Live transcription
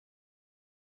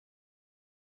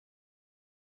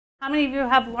How many of you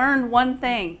have learned one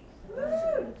thing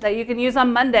that you can use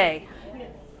on Monday?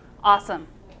 Awesome.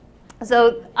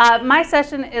 So my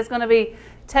session is going to be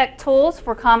tech tools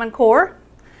for Common Core.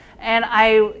 And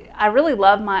I really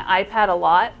love my iPad a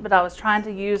lot, but I was trying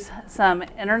to use some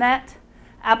internet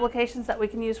applications that we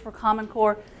can use for Common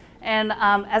Core. And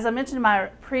as I mentioned in my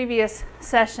previous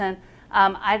session,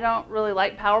 I don't really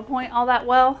like PowerPoint all that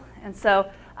well. And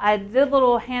so I did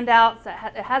little handouts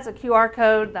that it has a QR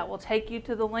code that will take you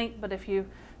to the link, but if you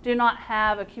do not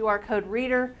have a QR code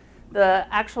reader, the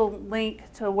actual link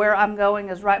to where I'm going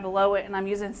is right below it, and I'm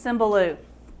using Symbaloo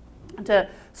to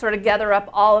sort of gather up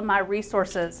all of my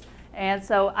resources. And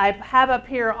so I have up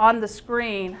here on the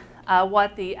screen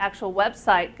what the actual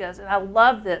website does, and I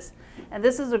love this. And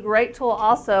this is a great tool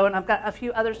also, and I've got a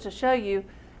few others to show you.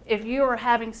 If you are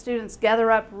having students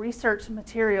gather up research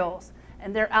materials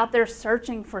and they're out there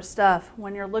searching for stuff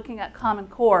when you're looking at Common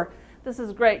Core, this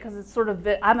is great because it's sort of,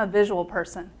 I'm a visual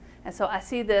person. And so I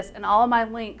see this, and all of my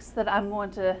links that I'm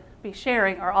going to be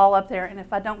sharing are all up there. And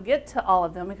if I don't get to all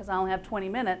of them because I only have 20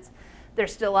 minutes, they're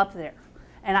still up there.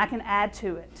 And I can add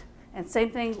to it. And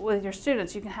same thing with your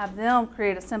students. You can have them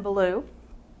create a Symbaloo,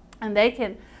 and they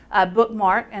can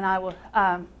bookmark, and I will.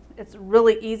 It's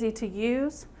really easy to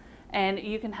use, and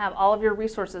you can have all of your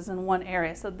resources in one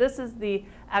area. So this is the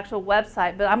actual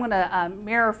website, but I'm going to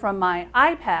mirror from my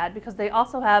iPad because they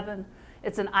also have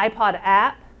it's an iPod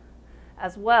app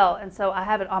as well, and so I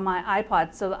have it on my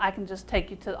iPod so that I can just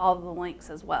take you to all of the links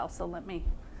as well. So let me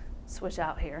switch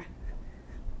out here.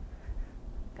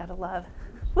 Gotta love.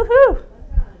 Woohoo!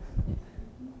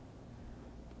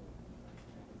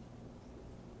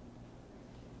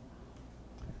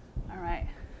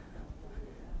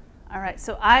 All right,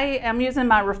 so I am using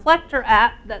my Reflector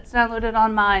app that's downloaded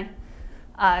on my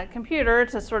computer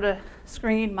to sort of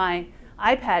screen my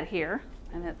iPad here,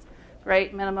 and it's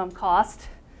great minimum cost,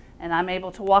 and I'm able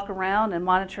to walk around and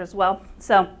monitor as well.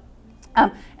 So,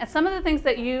 and some of the things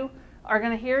that you are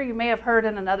going to hear, you may have heard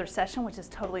in another session, which is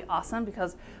totally awesome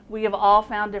because we have all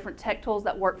found different tech tools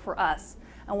that work for us.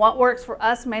 And what works for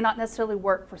us may not necessarily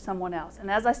work for someone else. And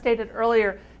as I stated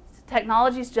earlier,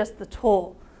 technology is just the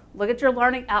tool. Look at your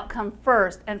learning outcome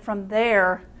first, and from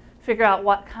there, figure out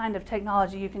what kind of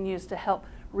technology you can use to help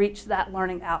reach that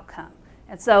learning outcome.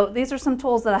 And so these are some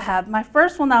tools that I have. My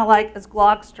first one that I like is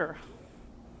Glogster.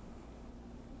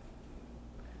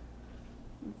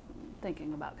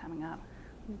 Thinking about coming up.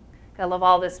 I love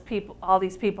all these people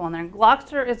in there. And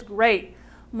Glogster is great.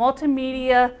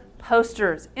 Multimedia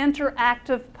posters,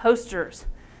 interactive posters.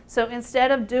 So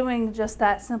instead of doing just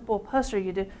that simple poster,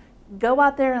 you do go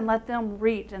out there and let them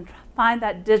read and find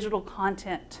that digital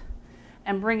content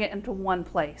and bring it into one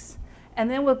place.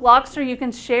 And then with Glogster, you can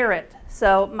share it.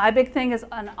 So my big thing is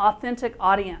an authentic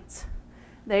audience.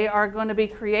 They are going to be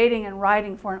creating and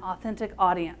writing for an authentic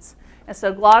audience. And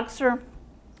so Glogster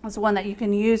is one that you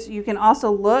can use. You can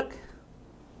also look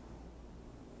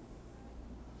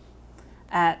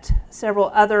at several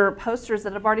other posters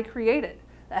that have already created,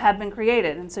 that have been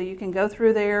created. And so you can go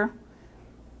through there.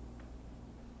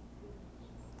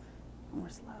 More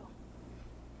slow.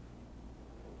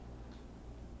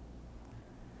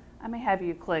 I may have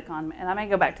you click on, and I may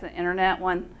go back to the internet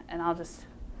one, and I'll just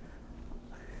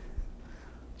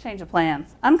change the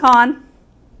plans. Uncon.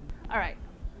 All right,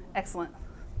 excellent.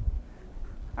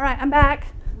 All right, I'm back.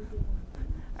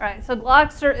 All right, so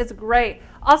Glogster is great.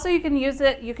 Also, you can use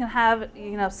it. You can have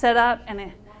set up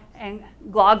and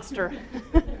Glogster.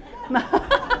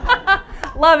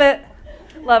 Love it,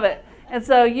 love it. And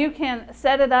so you can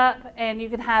set it up, and you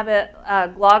can have it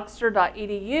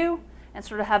glogster.edu and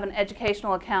sort of have an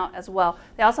educational account as well.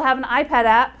 They also have an iPad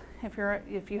app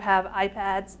if you have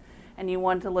iPads and you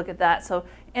want to look at that. So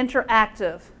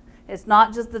interactive. It's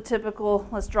not just the typical,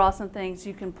 let's draw some things.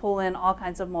 You can pull in all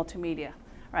kinds of multimedia. All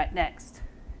right, next.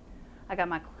 I got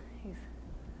my,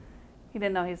 he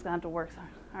didn't know he's going to have to work.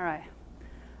 All right.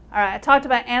 All right, I talked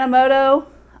about Animoto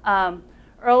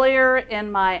earlier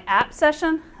in my app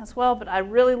session as well, but I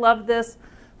really love this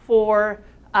for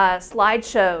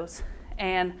slideshows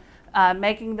and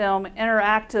making them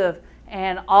interactive.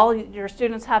 And all your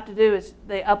students have to do is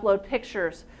they upload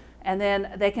pictures, and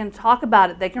then they can talk about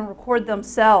it. They can record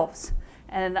themselves,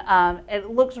 and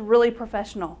it looks really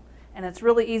professional, and it's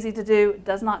really easy to do. It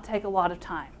does not take a lot of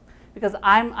time because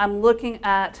I'm looking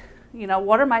at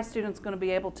what are my students going to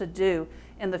be able to do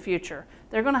in the future.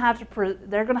 They're going to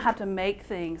have to make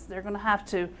things. They're going to have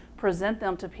to present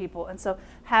them to people. And so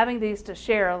having these to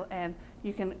share, and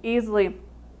you can easily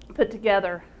put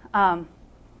together,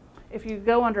 if you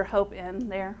go under Hope in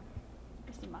there,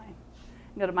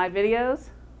 go to my videos.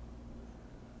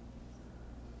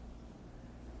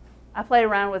 I play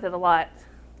around with it a lot.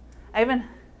 I even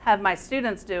have my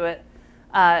students do it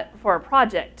for a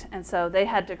project, and so they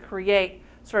had to create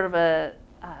sort of a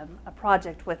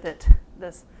project with it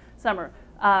this summer.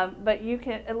 But you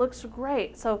can, it looks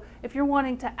great. So if you're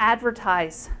wanting to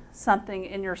advertise something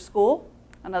in your school,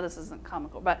 I know this isn't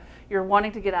comical, but you're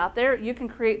wanting to get out there, you can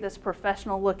create this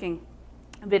professional looking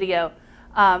video.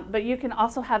 But you can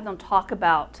also have them talk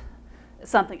about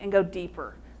something and go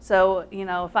deeper. So, you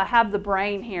know, if I have the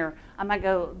brain here, I might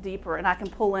go deeper and I can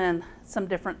pull in some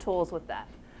different tools with that.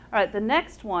 All right, the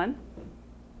next one,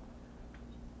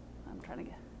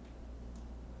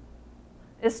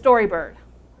 is Storybird.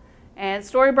 And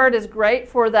Storybird is great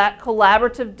for that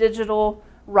collaborative digital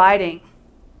writing.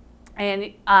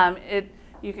 And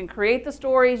you can create the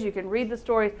stories, you can read the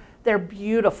stories. They're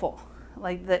beautiful.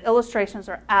 Like the illustrations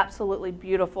are absolutely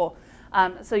beautiful.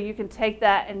 So you can take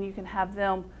that and you can have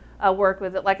them work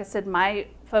with it. Like I said, my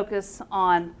focus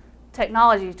on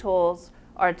technology tools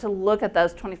are to look at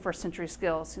those 21st century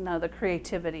skills, you know, the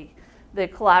creativity, the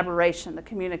collaboration, the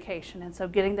communication, and so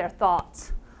getting their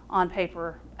thoughts on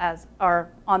paper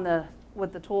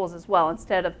with the tools as well,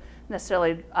 instead of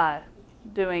necessarily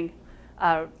doing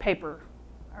paper.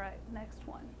 All right, next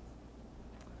one.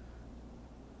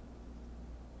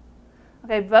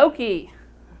 Okay, Voki.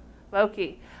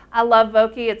 I love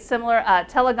Voki. It's similar.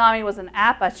 Telegami was an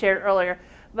app I shared earlier,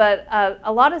 but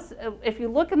if you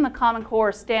look in the Common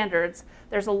Core standards,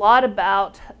 there's a lot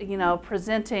about, you know,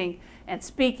 presenting and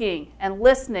speaking and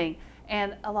listening,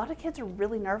 and a lot of kids are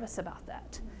really nervous about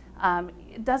that.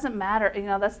 It doesn't matter, you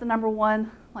know, that's the number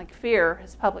one like fear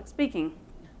is public speaking.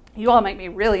 You all make me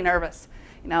really nervous,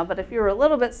 you know, but if you're a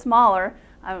little bit smaller,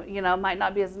 you know, might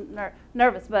not be as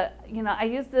nervous, but, you know, I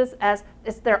use this as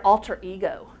it's their alter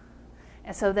ego.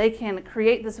 And so they can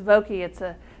create this Voki.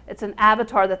 It's an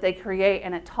avatar that they create,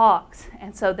 and it talks,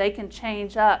 and so they can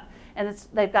change up, and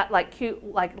they've got like cute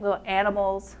like little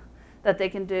animals that they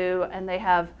can do, and they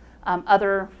have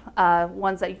other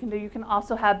ones that you can do. You can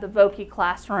also have the Voki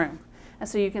classroom, and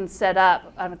so you can set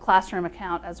up a classroom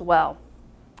account as well.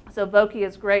 So Voki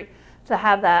is great to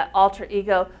have that alter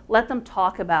ego. Let them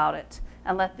talk about it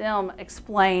and let them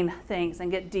explain things and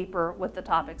get deeper with the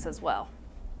topics as well.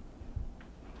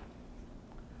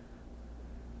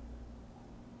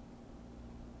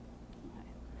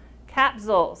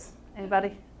 Capsules.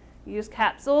 Anybody use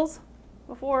capsules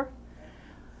before?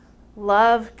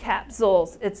 Love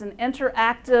capsules. It's an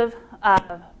interactive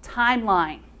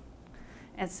timeline,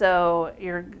 and so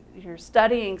you're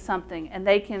studying something, and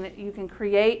you can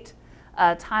create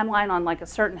a timeline on like a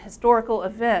certain historical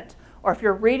event, or if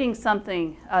you're reading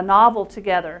something, a novel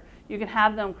together, you can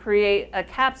have them create a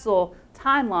capsule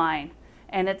timeline,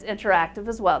 and it's interactive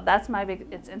as well. That's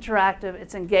it's interactive,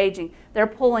 it's engaging. They're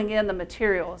pulling in the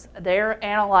materials. They're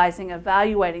analyzing,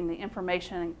 evaluating the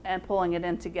information, and pulling it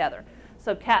in together.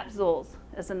 So capsules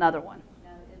is another one. Now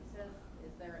it says,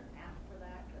 is there an app for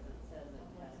that? Because it says it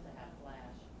has to have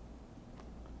Flash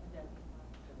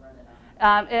to run it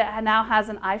on. It now has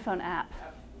an iPhone app.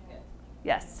 Okay.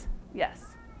 Yes, yes.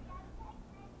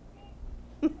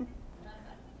 All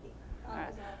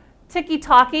right.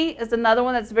 Tiki-Talkie is another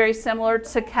one that's very similar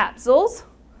to capsules.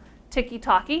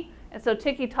 Tiki-Talkie. And so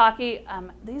Tiki-Talkie,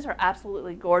 these are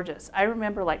absolutely gorgeous. I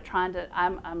remember like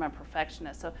I'm a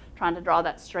perfectionist, so trying to draw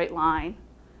that straight line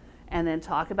and then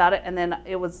talk about it. And then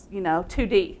it was, you know,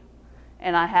 2D.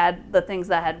 And I had the things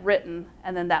that I had written,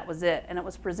 and then that was it, and it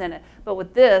was presented. But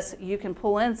with this, you can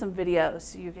pull in some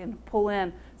videos. You can pull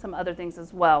in some other things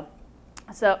as well.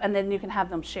 So, and then you can have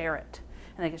them share it.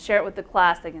 And they can share it with the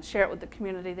class, they can share it with the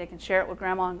community, they can share it with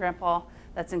grandma and grandpa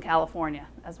that's in California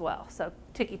as well. So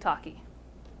Tiki-Talkie.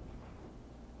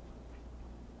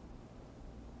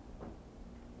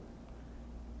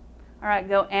 All right,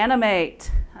 Go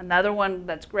Animate. Another one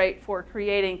that's great for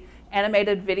creating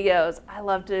animated videos. I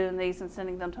love doing these and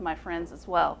sending them to my friends as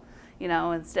well, you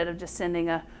know, instead of just sending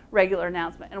a regular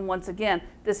announcement. And once again,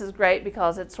 this is great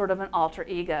because it's sort of an alter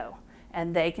ego,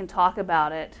 and they can talk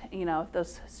about it, you know, if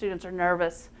those students are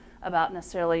nervous about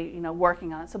necessarily, you know,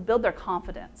 working on it. So build their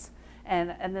confidence, and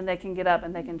then they can get up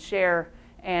and they can share,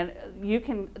 and you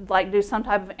can like do some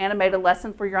type of animated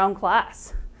lesson for your own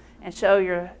class and show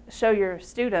your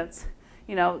students,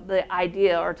 you know, the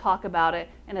idea, or talk about it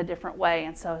in a different way.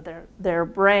 And so their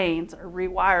brains are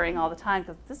rewiring all the time,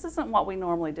 because this isn't what we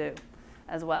normally do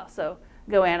as well. So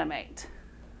Go Animate.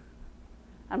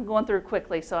 I'm going through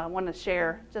quickly, so I want to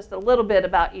share just a little bit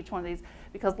about each one of these,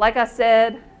 because like I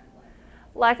said,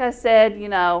 you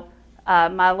know,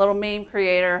 my little meme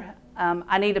creator,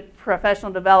 I need a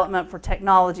professional development for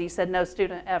technology, said no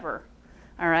student ever.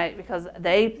 all right, because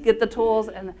they get the tools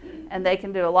and they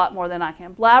can do a lot more than I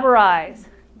can. Blabberize,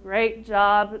 great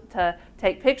job to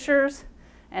take pictures,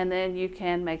 and then you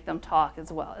can make them talk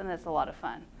as well, and it's a lot of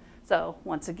fun. So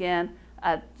once again,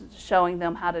 showing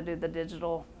them how to do the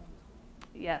digital,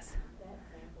 yes.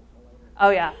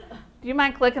 Oh yeah, do you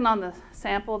mind clicking on the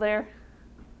sample there?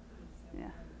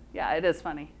 Yeah, it is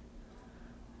funny.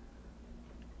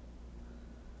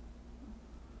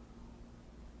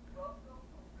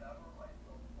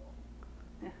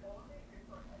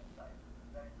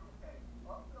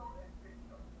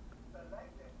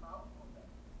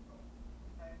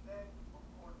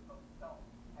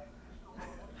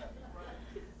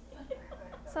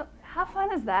 So how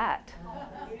fun is that?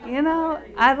 You know,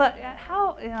 I love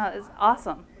how, you know, it's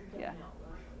awesome. Yeah.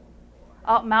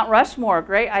 Oh, Mount Rushmore,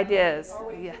 great ideas.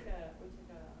 Yeah.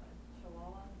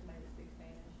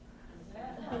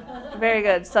 Very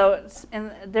good. So it's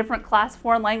in a different class,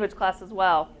 foreign language class as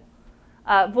well.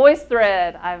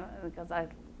 VoiceThread, because I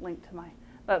linked to mine.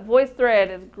 But VoiceThread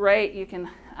is great. You can,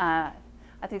 I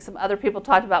think some other people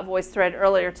talked about VoiceThread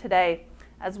earlier today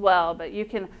as well. But you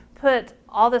can put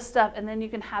all this stuff, and then you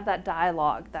can have that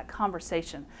dialogue, that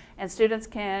conversation. And students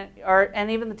can,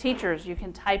 and even the teachers, you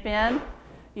can type in,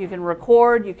 you can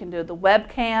record, you can do the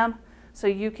webcam, so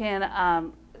you can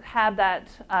have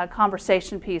that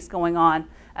conversation piece going on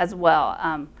as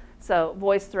well. So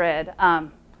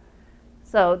VoiceThread.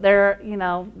 So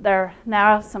there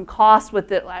now some costs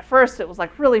with it. At first, it was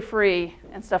like really free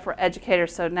and stuff for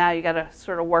educators. So now you got to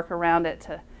sort of work around it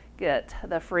to get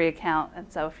the free account.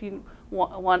 And so if you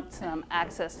want some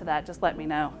access to that, just let me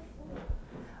know.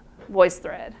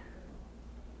 VoiceThread.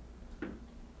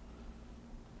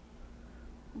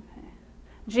 Okay.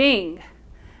 Jing.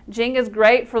 Jing is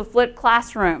great for the flipped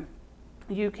classroom.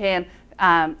 You can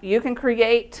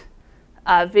create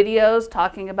videos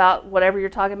talking about whatever you're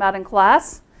talking about in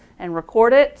class and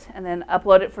record it and then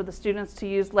upload it for the students to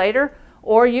use later.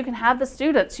 Or you can have the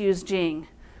students use Jing.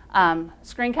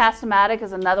 Screencast-O-Matic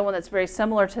is another one that's very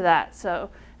similar to that. So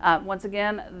once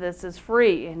again, this is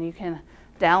free, and you can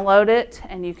download it,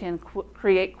 and you can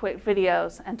create quick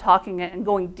videos and talking it and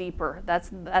going deeper.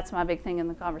 That's my big thing in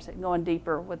the conversation, going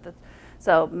deeper with the.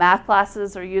 So math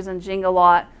classes are using Jing a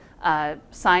lot.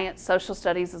 Science, social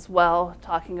studies as well,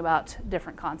 talking about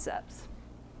different concepts.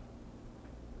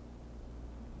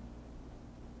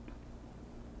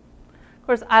 Of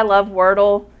course, I love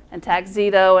Wordle and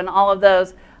Taxito and all of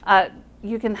those.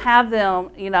 You can have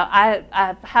them, you know,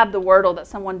 I have the Wordle that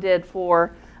someone did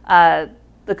for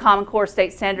the Common Core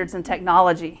State Standards in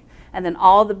Technology, and then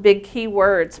all the big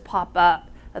keywords pop up,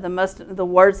 the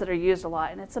words that are used a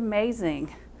lot, and it's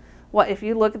amazing. If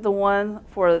you look at the one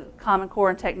for Common Core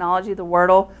and Technology, the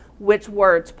Wordle, which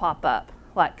words pop up?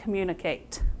 Like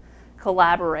communicate,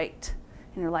 collaborate.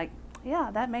 And you're like,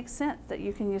 yeah, that makes sense that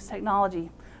you can use technology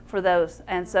for those.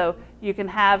 And so you can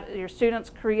have your students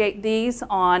create these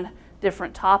on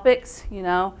different topics, you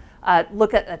know.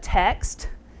 Look at a text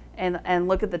and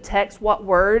look at the text, what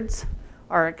words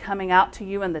are coming out to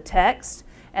you in the text.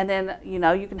 And then, you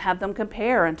know, you can have them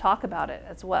compare and talk about it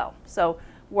as well. So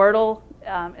Wordle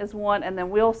is one, and then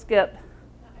we'll skip.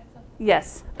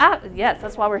 Yes, yes,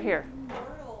 that's why we're here.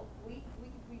 Wordle, we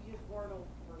use Wordle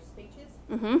for speeches,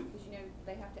 Mm-hmm. because you know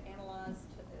they have to analyze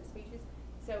speeches,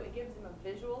 so it gives them a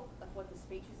visual of what the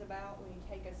speech is about. When you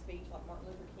take a speech like Martin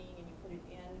Luther King and you put it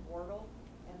in Wordle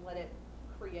and let it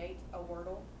create a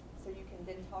Wordle, so you can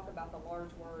then talk about the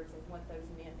large words and what those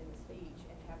meant in the speech,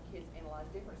 and have kids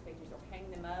analyze different speeches or hang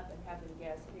them up and have them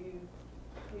guess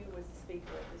who was the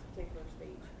speaker at this particular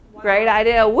speech. Wow. Great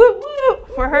idea. Woo woo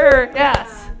for her.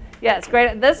 Yes. Yes,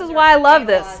 great. This is why I love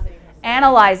this.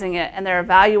 Analyzing it, and they're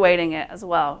evaluating it as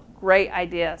well. Great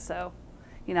idea. So,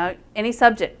 you know, any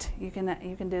subject, you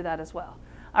can do that as well.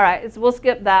 All right, so we'll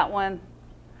skip that one.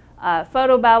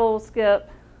 Photobabble we'll skip.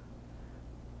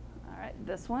 All right,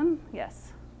 this one,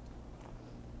 yes.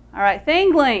 All right,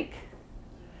 ThingLink.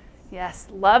 Yes,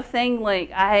 love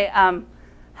ThingLink.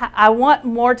 I want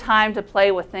more time to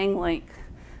play with ThingLink.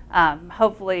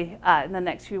 Hopefully in the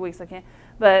next few weeks I can.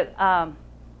 But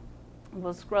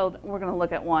we'll scroll. We're going to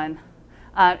look at one.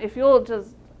 If you'll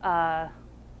just,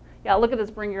 look at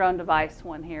this bring your own device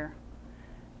one here.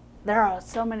 There are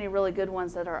so many really good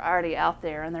ones that are already out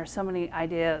there, and there's so many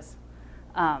ideas.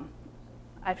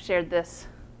 I've shared this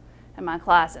in my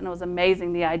class, and it was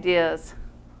amazing, the ideas.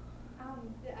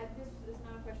 This is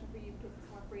not a question for you because it's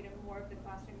more freedom, more of the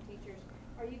classroom teachers.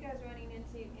 Are you guys running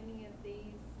into any of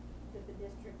these that the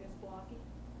district is blocking?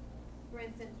 For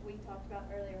instance, we talked about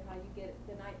earlier how you get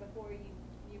the night before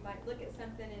you might look at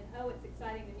something and, oh, it's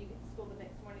exciting, then you get to school the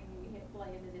next morning and you hit play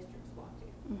and the district's blocked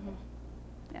you. Mm-hmm.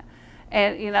 Yeah.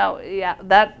 And, you know, yeah,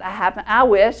 that happened. I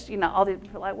wish, you know, all these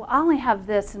people are like, well, I only have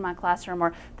this in my classroom,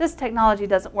 or this technology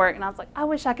doesn't work. And I was like, I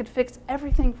wish I could fix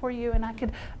everything for you and I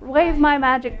could wave my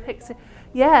magic pixie.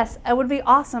 Yes, it would be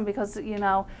awesome because, you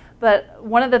know, but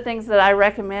one of the things that I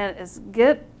recommend is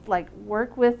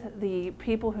work with the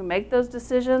people who make those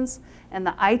decisions and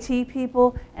the IT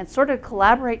people and sort of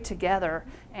collaborate together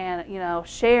and, you know,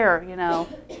 share, you know,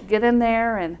 get in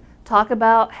there and talk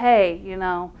about, hey, you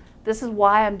know, this is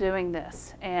why I'm doing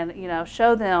this, and, you know,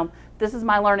 show them this is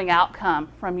my learning outcome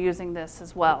from using this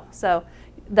as well. So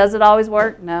does it always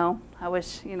work? No. I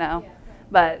wish, you know. Yeah.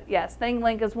 But yes,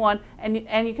 ThingLink is one, and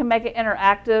you can make it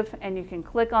interactive, and you can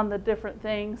click on the different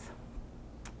things,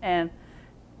 and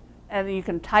you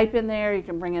can type in there, you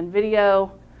can bring in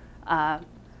video.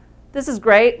 This is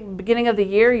great. Beginning of the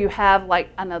year, you have, like,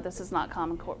 I know this is not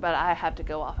Common Core, but I have to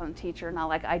go off on a teacher and I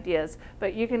like ideas.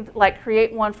 But you can, like,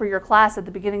 create one for your class at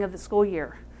the beginning of the school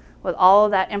year with all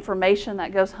of that information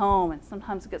that goes home, and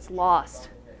sometimes it gets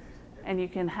lost. And you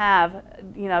can have,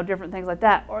 you know, different things like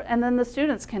that. And then the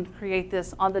students can create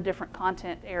this on the different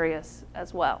content areas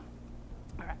as well.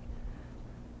 All right.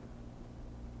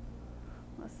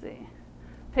 Let's see.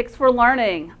 Pix for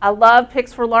Learning. I love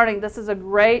Pix for Learning. This is a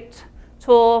great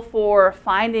tool for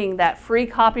finding that free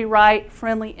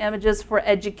copyright-friendly images for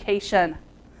education.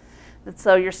 And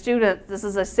so your students, this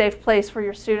is a safe place for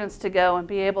your students to go and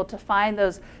be able to find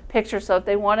those pictures. So if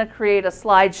they want to create a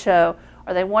slideshow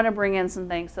or they want to bring in some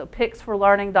things, so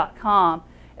pixforlearning.com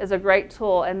is a great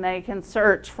tool, and they can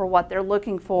search for what they're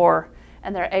looking for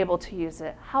and they're able to use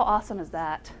it. How awesome is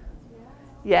that?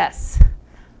 Yes.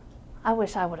 I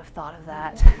wish I would have thought of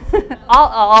that.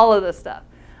 all of this stuff.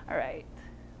 All right.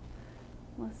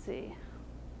 Let's see.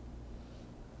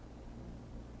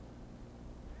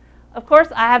 Of course,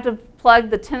 I have to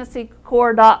plug the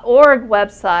TennesseeCore.org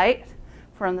website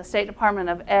from the State Department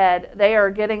of Ed. They are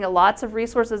getting lots of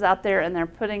resources out there, and they're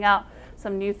putting out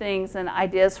some new things and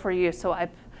ideas for you. So I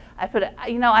put it,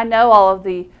 you know, I know all of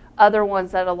the other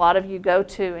ones that a lot of you go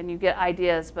to and you get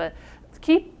ideas, but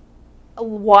keep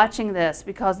watching this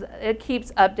because it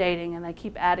keeps updating and they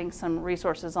keep adding some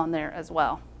resources on there as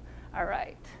well. All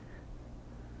right.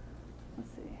 Let's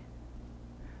see.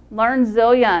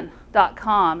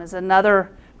 LearnZillion.com is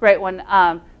another great one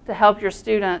to help your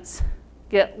students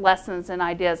get lessons and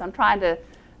ideas. I'm trying to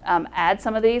add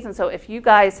some of these, and so if you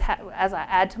guys, as I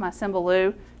add to my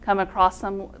Symbaloo, come across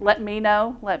some, let me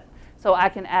know, so I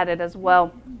can add it as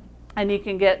well. And you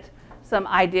can get some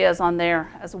ideas on there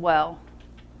as well.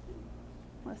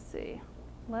 Let's see.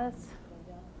 Let's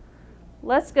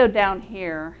go down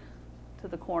here to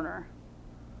the corner.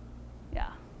 Yeah.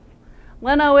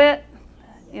 LinoIt,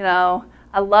 you know,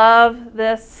 I love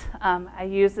this. I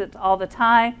use it all the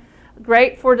time.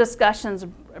 Great for discussions,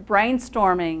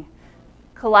 brainstorming,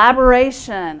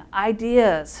 collaboration,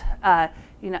 ideas,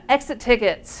 you know, exit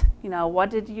tickets. You know,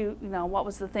 what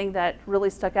was the thing that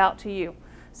really stuck out to you?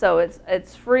 So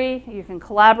it's free. You can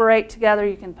collaborate together.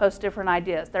 You can post different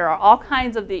ideas. There are all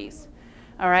kinds of these.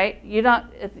 All right.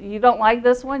 If you don't like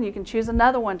this one, you can choose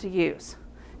another one to use,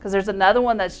 because there's another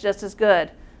one that's just as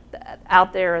good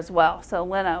out there as well. So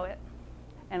LinoIt,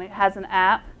 and it has an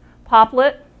app.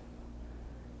 Poplet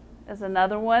is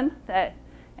another one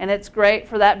and it's great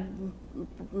for that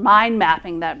mind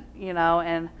mapping, that, you know,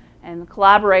 and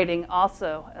collaborating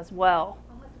also as well.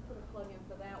 I'll have to put a plug in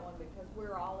for that one because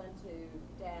we're all into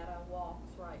data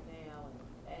walks right now and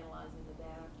analyzing the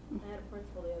data. I had a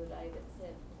principal the other day that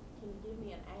said, "Can you give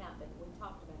me an app?" And we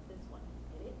talked about this one,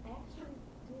 and it actually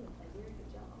did a very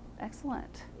good job.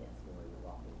 Excellent. Yes, where you're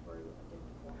walking through a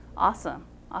different course. Awesome.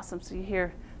 Awesome. So you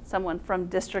hear someone from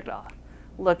district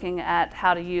looking at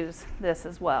how to use this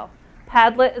as well.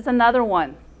 Padlet is another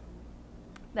one.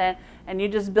 And you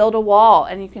just build a wall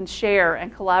and you can share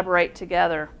and collaborate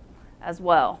together as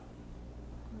well.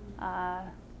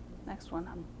 Next one.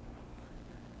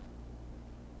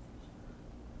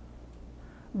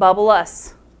 Bubble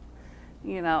Us.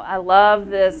 You know, I love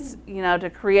this, you know, to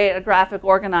create a graphic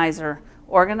organizer.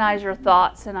 Organize your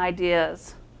thoughts and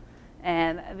ideas.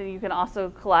 And then you can also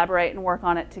collaborate and work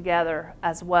on it together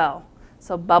as well.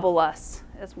 So Bubble Us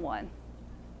is one.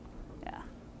 Yeah.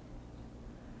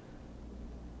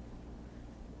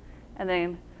 And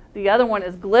then the other one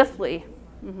is Glyphly,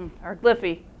 or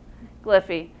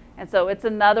Glyphy. And so it's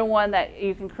another one that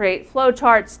you can create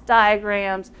flowcharts,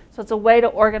 diagrams. So it's a way to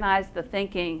organize the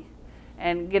thinking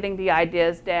and getting the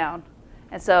ideas down.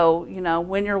 And so, you know,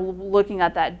 when you're looking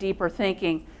at that deeper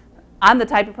thinking, I'm the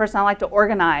type of person I like to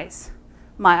organize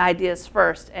my ideas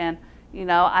first. And, you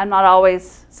know, I'm not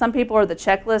always, some people are the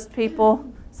checklist people.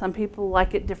 Some people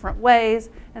like it different ways,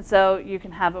 and so you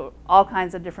can have all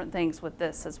kinds of different things with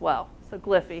this as well. So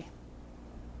Glyphy.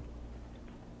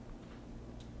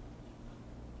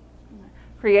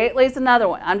 Creately is another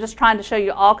one. I'm just trying to show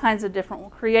you all kinds of different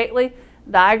ones. Creately,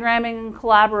 diagramming and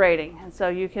collaborating, and so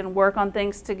you can work on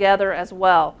things together as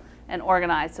well and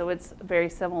organize. So it's very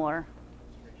similar.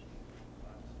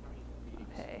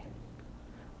 Okay,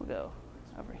 we'll go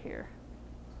over here.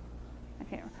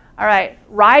 Okay. All right,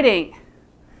 writing,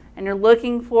 and you're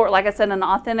looking for, like I said, an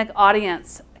authentic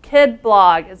audience. Kid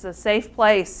blog is a safe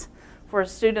place for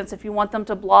students if you want them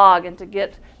to blog and to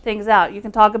get things out. You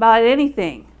can talk about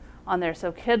anything on there.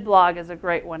 So Kid blog is a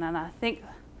great one, and I think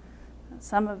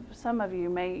some of you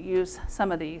may use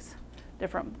some of these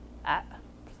different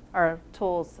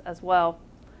tools as well.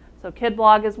 So Kid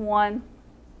blog is one,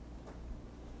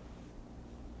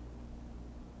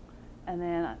 and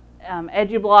then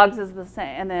EduBlogs is the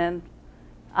same, and then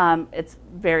it's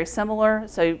very similar.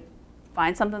 So you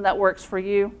find something that works for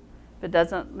you. If it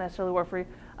doesn't necessarily work for you,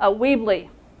 Weebly.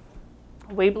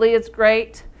 Weebly is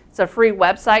great. It's a free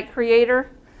website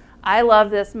creator. I love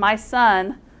this. My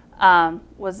son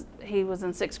was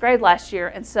in 6th grade last year,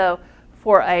 and so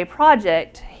for a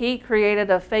project, he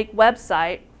created a fake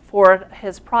website for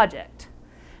his project,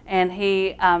 and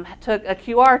he took a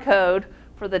QR code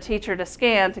for the teacher to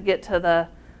scan to get to the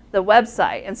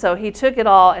website. And so he took it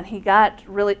all, and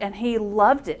he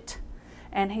loved it,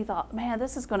 and he thought, man,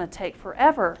 this is going to take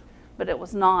forever, but it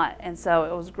was not. And so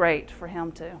it was great for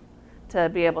him to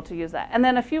be able to use that. And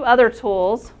then a few other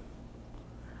tools.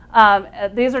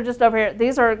 These are just over here.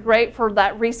 These are great for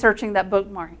that researching, that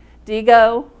bookmarking.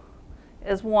 Digo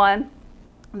is one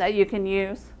that you can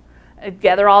use.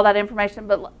 Gather all that information,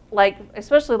 but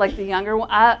especially the younger one.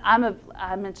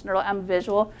 I mentioned earlier, I'm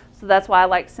visual, so that's why I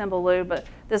like Symbaloo. But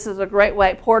this is a great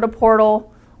way.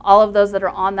 Portal, all of those that are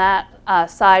on that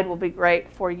side will be great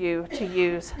for you to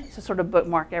use to sort of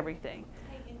bookmark everything.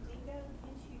 Hey, in Digo,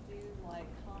 can't you do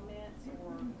comments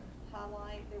or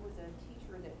highlight? There was a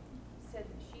teacher that said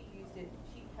that she used it.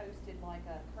 She posted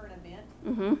a current event,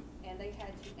 and they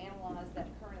had to analyze that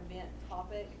current event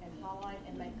topic and highlight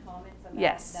and make comments about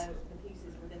the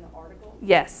pieces within the article.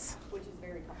 Yes. Which is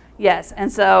very common. Yes,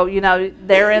 and so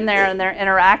they're in there and they're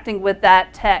interacting with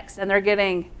that text, and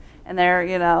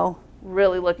they're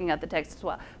really looking at the text as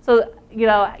well. So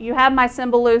you have my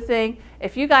Symbaloo thing.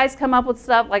 If you guys come up with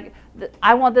stuff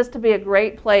I want this to be a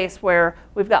great place where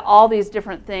we've got all these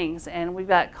different things, and we've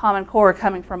got Common Core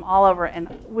coming from all over, and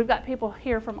we've got people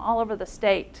here from all over the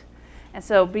state, and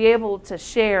so be able to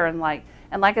share and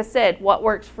like I said, what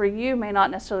works for you may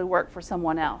not necessarily work for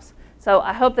someone else. So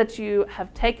I hope that you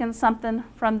have taken something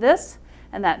from this,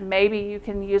 and that maybe you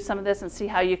can use some of this and see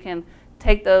how you can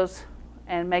take those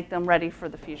and make them ready for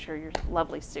the future, your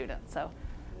lovely students. So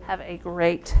have a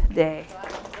great day.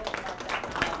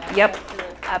 Yep,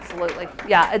 absolutely.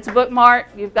 Yeah, it's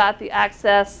bookmarked. You've got the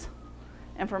access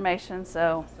information,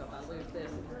 so